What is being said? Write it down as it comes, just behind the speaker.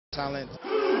talent.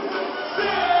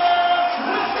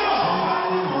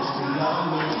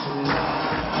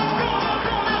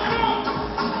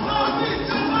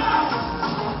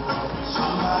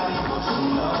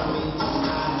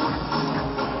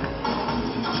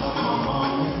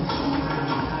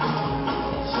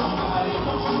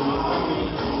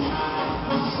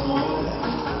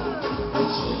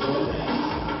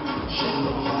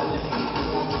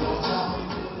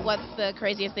 What's the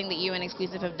craziest thing that you and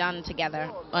Exclusive have done together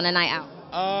on a night out?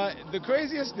 The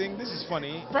craziest thing, this is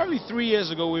funny, probably 3 years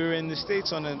ago we were in the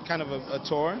States on a kind of a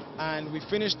tour, and we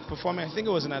finished performing, I think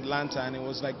it was in Atlanta, and it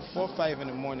was like 4 or 5 in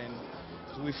the morning.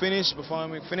 So we finished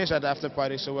performing, we finished at the after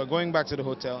party, so we're going back to the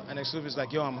hotel, and Exclusive is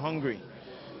like, yo, I'm hungry.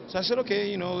 So I said, okay,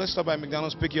 you know, let's stop by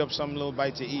McDonald's, pick you up some little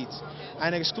bite to eat.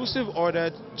 And Exclusive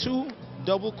ordered 2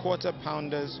 double quarter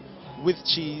pounders with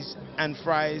cheese and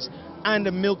fries and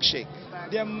a milkshake.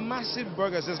 They're massive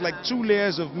burgers. There's like 2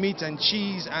 layers of meat and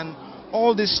cheese and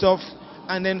all this stuff,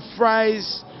 and then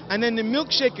fries, and then the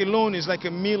milkshake alone is like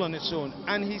a meal on its own.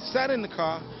 And he sat in the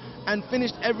car and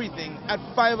finished everything at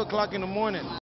 5 o'clock in the morning.